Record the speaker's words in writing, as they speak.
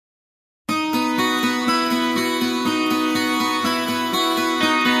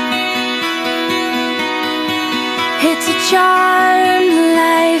charmed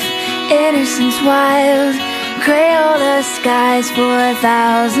life, innocence wild, Crayola skies for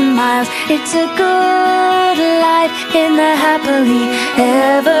 1,000 miles. It's a good life in the happily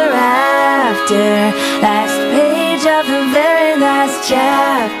ever after. Last page of the very last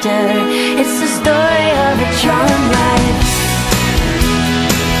chapter. It's the story of a charmed life.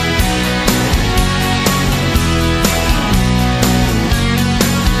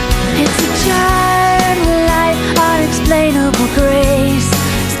 It's a charmed life, unexplainable grace.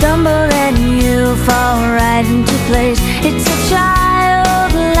 Stumble and you fall right into place. It's a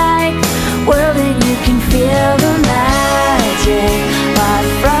childlike world and you can feel the magic, far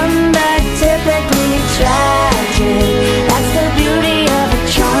from the typically tragic. That's the beauty of a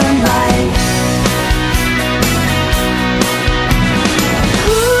charmed life.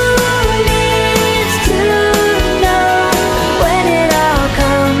 Who needs to know when it all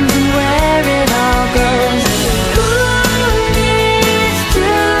comes and where it all goes? Who needs to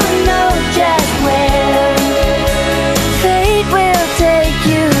know just where fate will take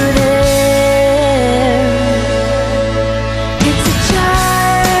you there? It's a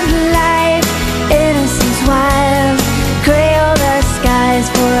charmed life, innocence wild, Crayola skies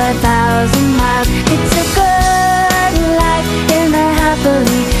for 1,000 miles. It's a good life in the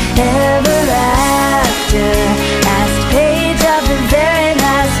happily ever after. Last page of the very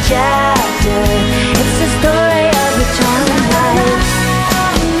last chapter. It's the story of a charmed life.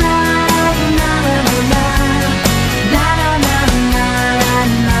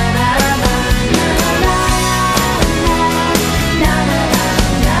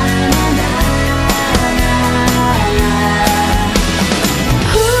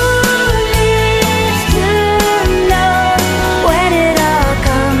 Who needs to know when it all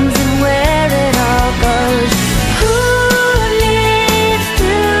comes and where it all goes? Who needs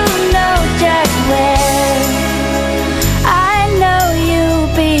to know just where? I know you'll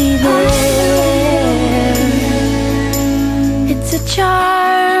be there. It's a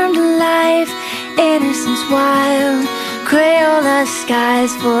charmed life, innocence wild, Crayola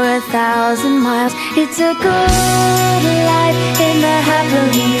skies for 1,000 miles. It's a good life in the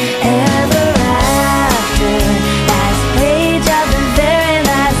happily ever after.